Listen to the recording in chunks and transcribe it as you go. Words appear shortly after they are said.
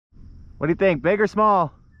What do you think? Big or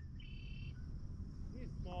small? He's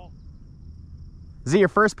small. Is it your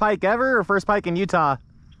first pike ever or first pike in Utah?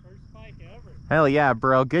 First pike ever. Hell yeah,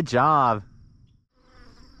 bro. Good job.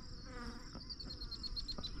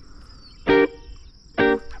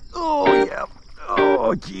 Oh, yeah.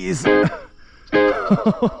 Oh, jeez.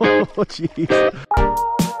 Oh, jeez.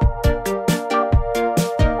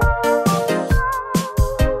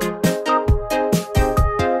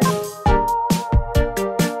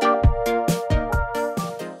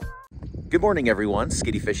 Good morning, everyone.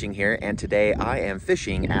 Skiddy Fishing here, and today I am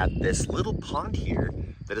fishing at this little pond here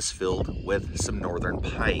that is filled with some northern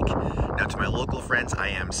pike. Now, to my local friends, I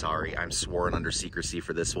am sorry. I'm sworn under secrecy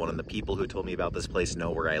for this one, and the people who told me about this place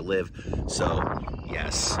know where I live. So,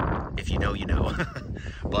 yes, if you know, you know.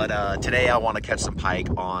 But today I want to catch some pike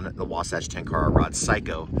on the Wasatch Tenkara rod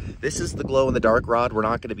Sicyo. This is the glow-in-the-dark rod. We're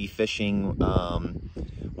not going to be fishing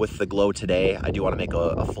with the glow today. I do want to make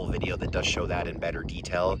a full video that does show that in better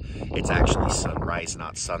detail. It's actually sunrise,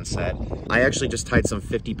 not sunset. I actually just tied some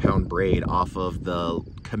 50-pound braid off of the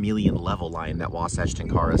chameleon level line that Wasatch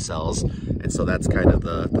Tenkara sells, and so that's kind of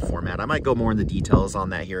the format. I might go more into details on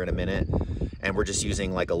that here in a minute. And we're just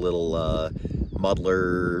using like a little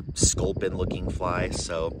muddler sculpin looking fly,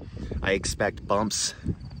 so I expect bumps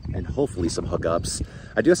and hopefully some hookups.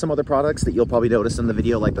 I do have some other products that you'll probably notice in the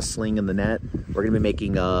video, like the sling and the net. We're gonna be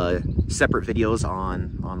making separate videos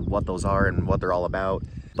on what those are and what they're all about.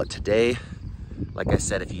 But today, like I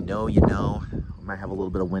said, if you know, you know. We might have a little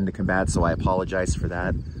bit of wind to combat, so I apologize for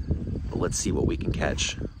that. But let's see what we can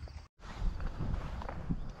catch.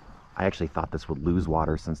 I actually thought this would lose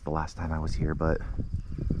water since the last time I was here, but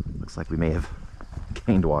looks like we may have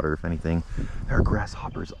gained water, if anything. There are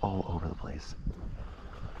grasshoppers all over the place.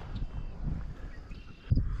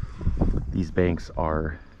 These banks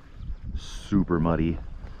are super muddy,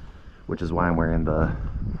 which is why I'm wearing the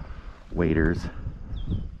waders.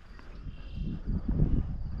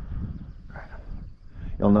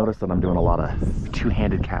 You'll notice that I'm doing a lot of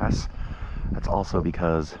two-handed casts. That's also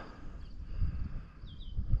because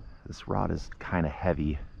this rod is kind of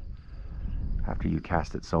heavy after you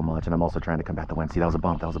cast it so much, and I'm also trying to combat the wind. See, that was a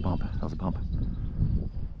bump, that was a bump, that was a bump.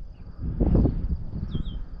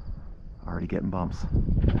 Already getting bumps.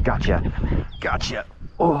 Gotcha. Gotcha.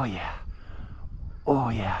 Oh yeah. Oh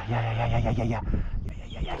yeah.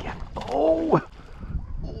 Yeah. Oh.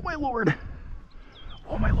 Oh my lord.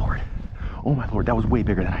 Oh my lord. Oh my lord. That was way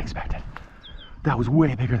bigger than I expected. That was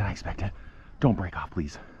way bigger than I expected. Don't break off,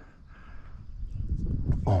 please.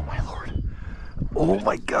 Oh my lord. Oh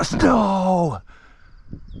my gosh. No.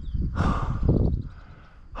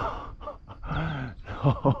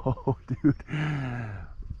 Oh, dude.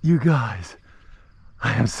 You guys,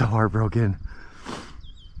 I am so heartbroken.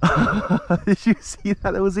 Did you see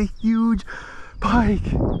that? That was a huge pike.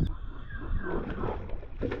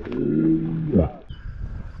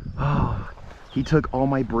 Oh, he took all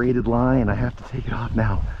my braided line. I have to take it off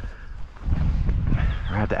now.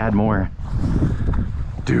 Or I have to add more.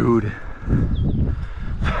 Dude,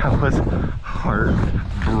 that was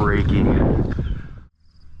heartbreaking.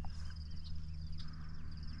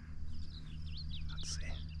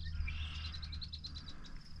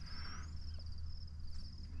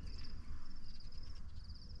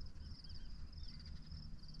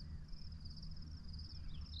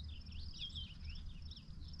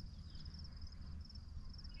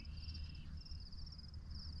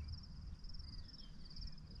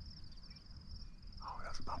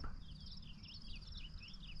 Bump.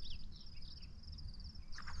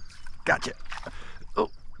 Gotcha.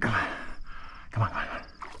 Oh, come on. Come on, come on, come on.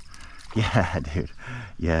 Yeah, dude.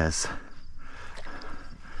 Yes.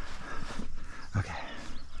 Okay.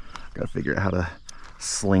 Gotta figure out how to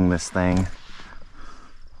sling this thing.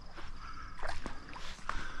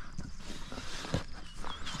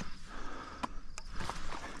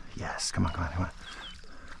 Yes, come on, come on, come on.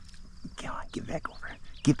 Come on, get back over.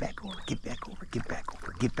 Get back over, get back over, get back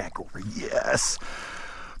over, get back over. Yes!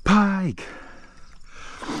 Pike!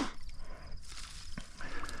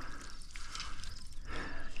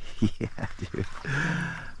 Yeah, dude.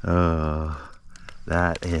 Oh,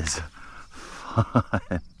 that is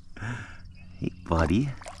fun. Hey, buddy.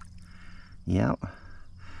 Yep.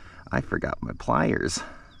 I forgot my pliers.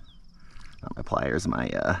 Not my pliers, my,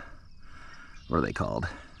 what are they called?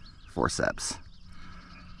 Forceps.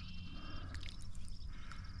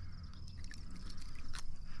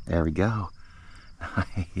 There we go.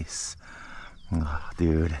 Nice. Oh,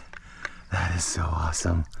 dude, that is so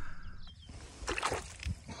awesome.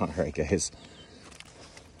 All right, guys.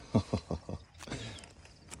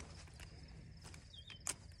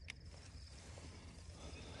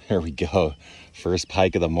 There we go. First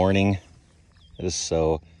pike of the morning. It is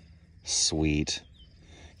so sweet.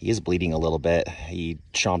 He is bleeding a little bit. He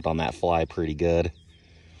chomped on that fly pretty good.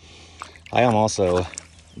 I am also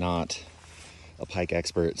not a pike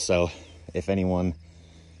expert, so if anyone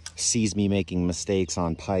sees me making mistakes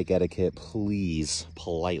on pike etiquette, please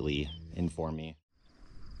politely inform me.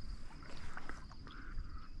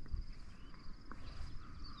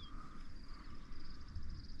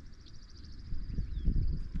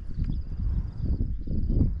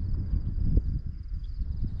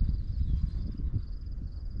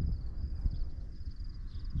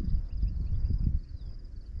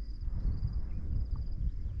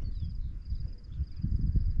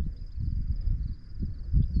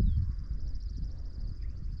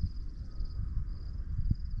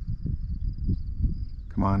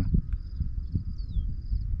 Come on.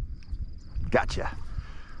 Gotcha.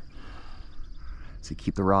 So you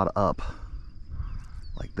keep the rod up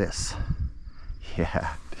like this.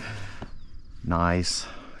 Yeah. Nice.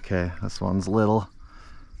 Okay, this one's little.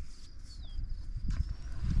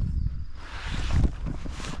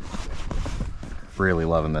 Really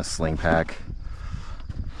loving this sling pack.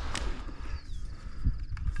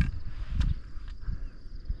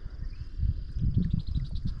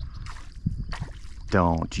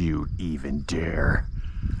 Don't you even dare.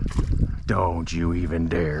 Don't you even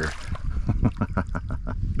dare.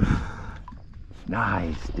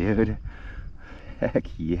 Nice, dude. Heck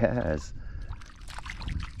yes.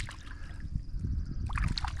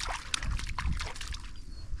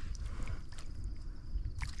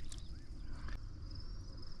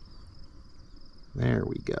 There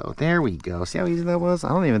we go. There we go. See how easy that was? I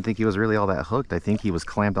don't even think he was really all that hooked. I think he was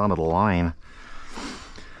clamped onto the line.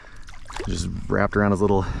 Just wrapped around his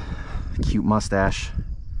little cute mustache.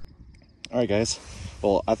 All right, guys.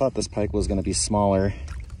 Well, I thought this pike was going to be smaller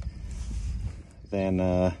than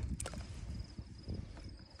I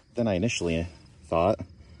initially thought.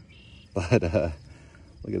 But look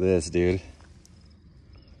at this, dude.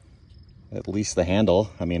 At least the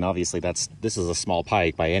handle. I mean, obviously this is a small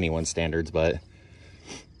pike by anyone's standards, but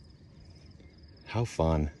how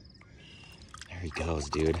fun. There he goes,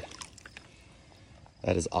 dude.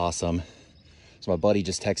 That is awesome. So my buddy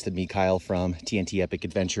just texted me, Kyle from TNT Epic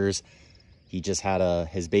Adventures. He just had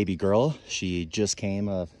his baby girl. She just came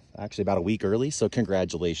actually about a week early. So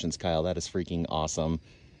congratulations, Kyle. That is freaking awesome.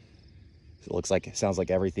 It sounds like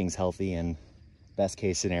everything's healthy and best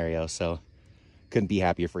case scenario. So couldn't be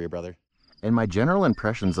happier for you, brother. And my general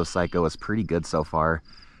impressions of Sicyo is pretty good so far.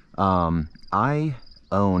 I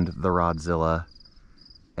owned the Rodzilla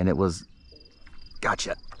and it was,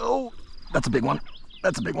 gotcha. Oh, that's a big one.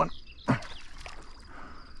 That's a big one. I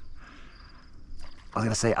was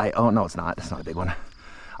gonna say no, it's not a big one.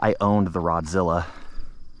 I owned the Rodzilla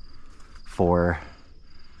for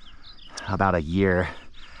about a year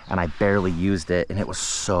and I barely used it and it was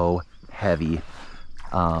so heavy.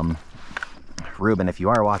 Ruben, if you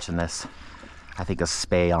are watching this, I think a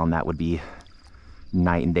spay on that would be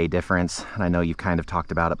night and day difference. And I know you've kind of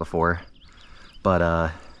talked about it before,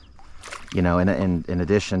 but you know, in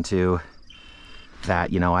addition to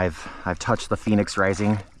that, you know, I've touched the Phoenix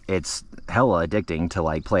Rising. It's hella addicting to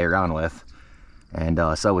like play around with, and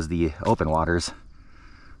so is the open waters.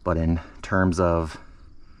 But in terms of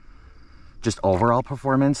just overall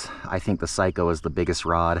performance, I think the Sicyo is the biggest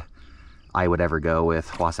rod I would ever go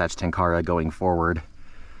with Wasatch Tenkara going forward.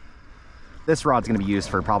 This rod's going to be used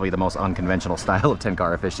for probably the most unconventional style of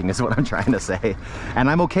Tenkara fishing is what I'm trying to say, and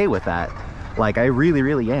I'm okay with that. Like, I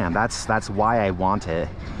really am. That's why I want it.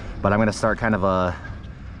 But I'm going to start kind of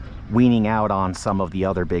weaning out on some of the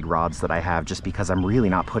other big rods that I have, just because I'm really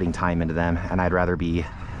not putting time into them, and I'd rather be,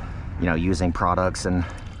 you know, using products and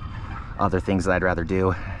other things that I'd rather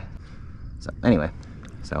do. So anyway,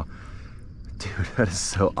 dude, that is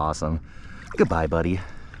so awesome. Goodbye, buddy.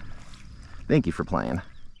 Thank you for playing.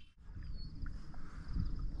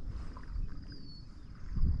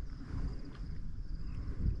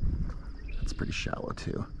 That's pretty shallow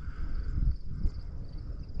too.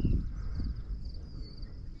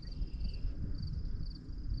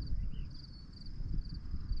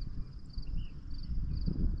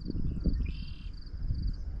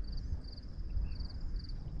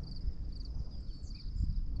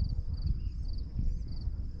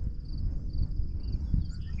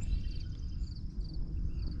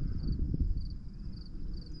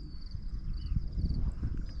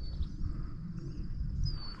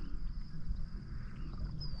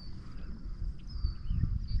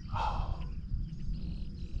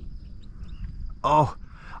 Oh,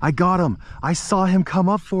 I got him. I saw him come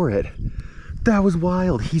up for it. That was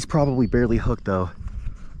wild. He's probably barely hooked though.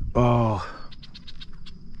 Oh.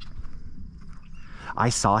 I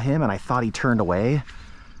saw him and I thought he turned away.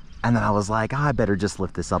 And then I was like, I better just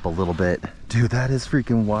lift this up a little bit. Dude, that is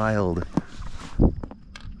freaking wild.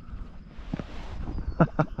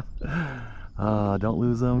 Don't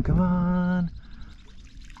lose him. Come on.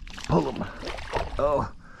 Pull him.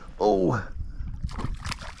 Oh.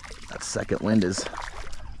 That second wind is...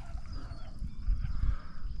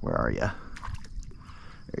 Where are you?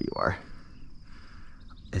 There you are.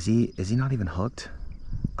 Is he not even hooked?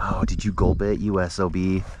 Oh, did you gulp it,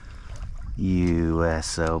 USOB?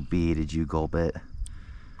 USOB, did you gulp it?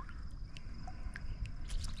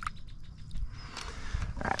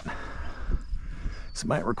 Alright. This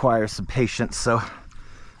might require some patience, so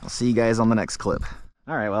I'll see you guys on the next clip.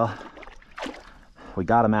 Alright, well, we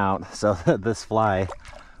got him out. So this fly,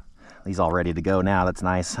 he's all ready to go now. That's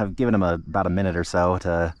nice. I've given him about a minute or so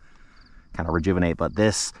to kind of rejuvenate, but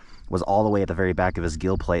this was all the way at the very back of his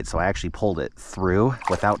gill plate, so I actually pulled it through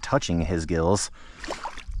without touching his gills,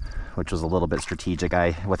 which was a little bit strategic.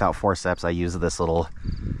 Without forceps, I used this little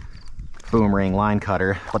boomerang line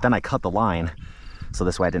cutter, but then I cut the line, so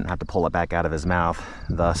this way I didn't have to pull it back out of his mouth,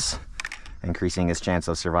 thus increasing his chance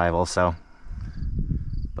of survival. So,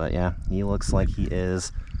 but yeah, he looks like he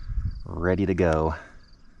is ready to go.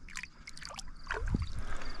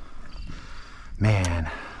 Man,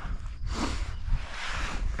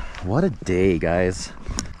 what a day, guys.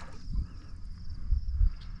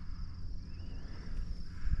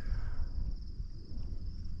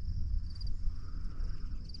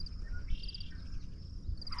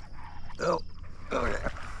 Oh, okay.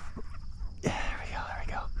 Yeah, there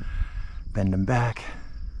we go. Bend him back.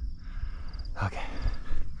 Okay.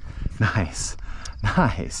 Nice,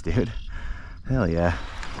 dude. Hell yeah.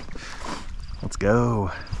 Let's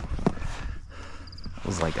go. It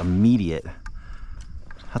was like immediate.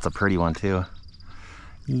 That's a pretty one too.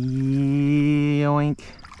 Yoink.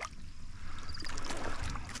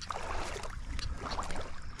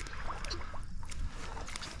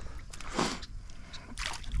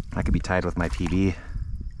 I could be tied with my PB,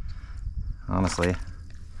 honestly.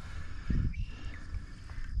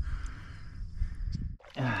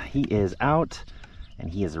 He is out and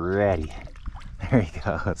he is ready. There he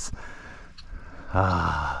goes.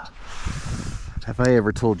 Have I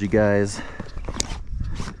ever told you guys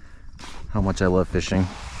how much I love fishing?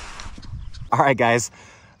 All right, guys,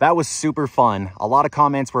 that was super fun. A lot of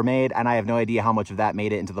comments were made and I have no idea how much of that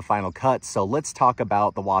made it into the final cut. So let's talk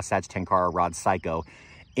about the Wasatch Tenkara rod SIYCO.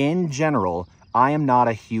 In general, I am not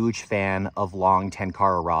a huge fan of long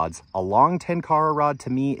Tenkara rods. A long Tenkara rod to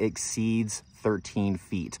me exceeds 13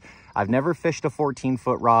 feet. I've never fished a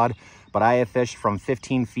 14-foot rod, but I have fished from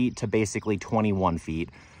 15 feet to basically 21 feet.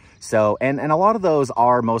 So, and a lot of those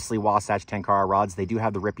are mostly Wasatch Tenkara rods. They do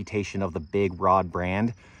have the reputation of the big rod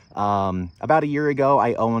brand. About a year ago,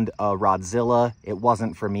 I owned a Rodzilla. It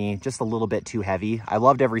wasn't for me, just a little bit too heavy. I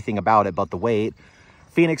loved everything about it, but the weight.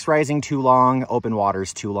 Phoenix Rising too long, Open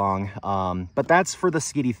Waters too long. But that's for the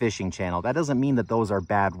Skiddy Fishing channel. That doesn't mean that those are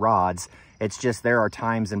bad rods. It's just there are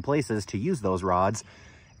times and places to use those rods.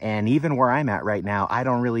 And even where I'm at right now, I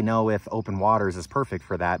don't really know if Open Waters is perfect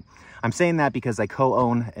for that. I'm saying that because I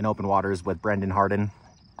co-own an Open Waters with Brendan Harden.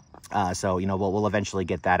 So, you know, we'll eventually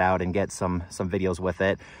get that out and get some videos with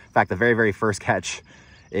it. In fact, the very, very first catch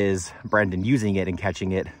is Brendan using it and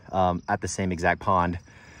catching it at the same exact pond.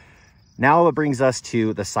 Now it brings us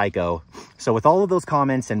to the SIYCO. So with all of those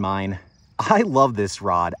comments in mind, I love this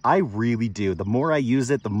rod. I really do. The more I use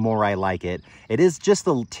it, the more I like it. It is just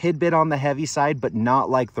a tidbit on the heavy side, but not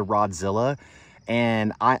like the Rodzilla.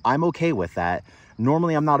 And I'm okay with that.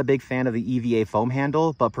 Normally, I'm not a big fan of the EVA foam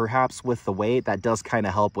handle, but perhaps with the weight, that does kind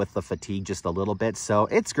of help with the fatigue just a little bit. So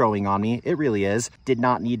it's growing on me. It really is. Did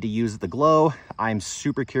not need to use the glow. I'm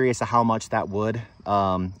super curious of how much that would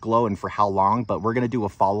glow and for how long, but we're going to do a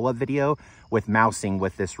follow-up video with mousing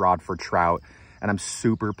with this rod for trout. And I'm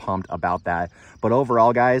super pumped about that. But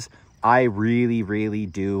overall, guys, I really, really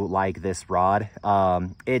do like this rod.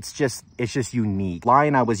 It's just unique.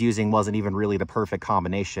 Line I was using wasn't even really the perfect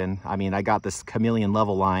combination. I mean, I got this chameleon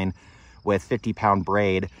level line with 50-pound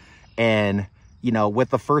braid. And, you know, with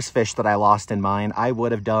the first fish that I lost in mine, I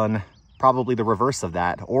would have done probably the reverse of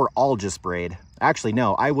that, or all just braid. Actually,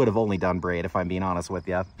 no, I would have only done braid if I'm being honest with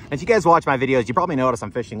you. If you guys watch my videos, you probably notice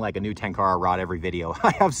I'm fishing like a new Tenkara rod every video.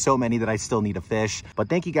 I have so many that I still need to fish. But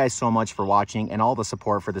thank you guys so much for watching and all the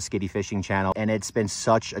support for the Skiddy Fishing channel. And it's been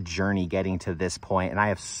such a journey getting to this point. And I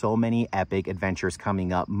have so many epic adventures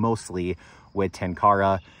coming up, mostly with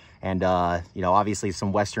Tenkara and, you know, obviously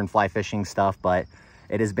some Western fly fishing stuff. But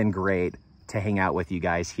it has been great to hang out with you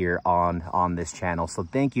guys here on this channel. So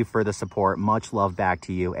thank you for the support. Much love back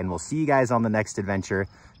to you, and we'll see you guys on the next adventure.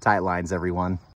 Tight lines, everyone.